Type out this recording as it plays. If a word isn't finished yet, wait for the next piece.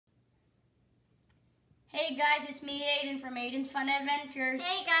Hey guys, it's me, Aiden from Aiden's Fun Adventures.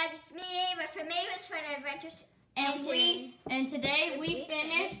 Hey guys, it's me, Ava from Ava's Fun Adventures. And today we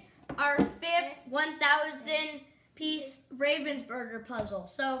finished our fifth 1,000 piece Ravensburger puzzle.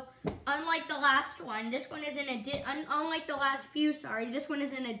 So unlike the last one, this one isn't unlike the last few, this one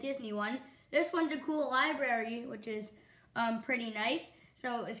isn't a Disney one. This one's a cool library, which is pretty nice.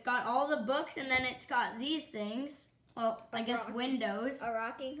 So it's got all the books, and then it's got these things. Well, I guess windows. A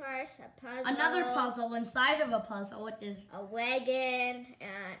rocking horse, a puzzle. Another puzzle inside of a puzzle, which is a wagon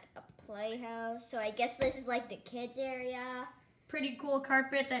and a playhouse. So I guess this is like the kids area. Pretty cool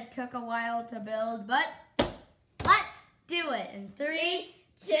carpet that took a while to build, but let's do it. In 3,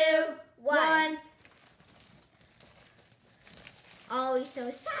 2, 1. Always so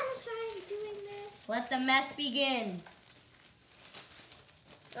satisfying doing this. Let the mess begin.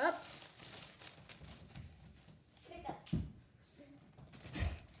 Oops.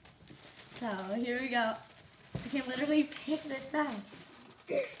 So here we go. I can literally pick this up.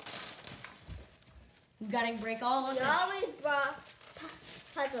 We gotta break all of it. You always brought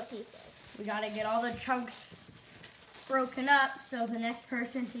puzzle pieces. We gotta get all the chunks broken up so the next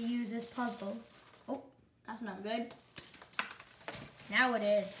person to use this puzzle. Oh, that's not good. Now it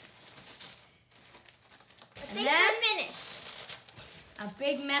is. I think we're finished. A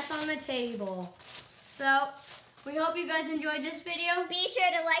big mess on the table. So, we hope you guys enjoyed this video. Be sure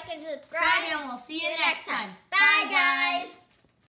to like and subscribe. And we'll see you next time. Bye, guys.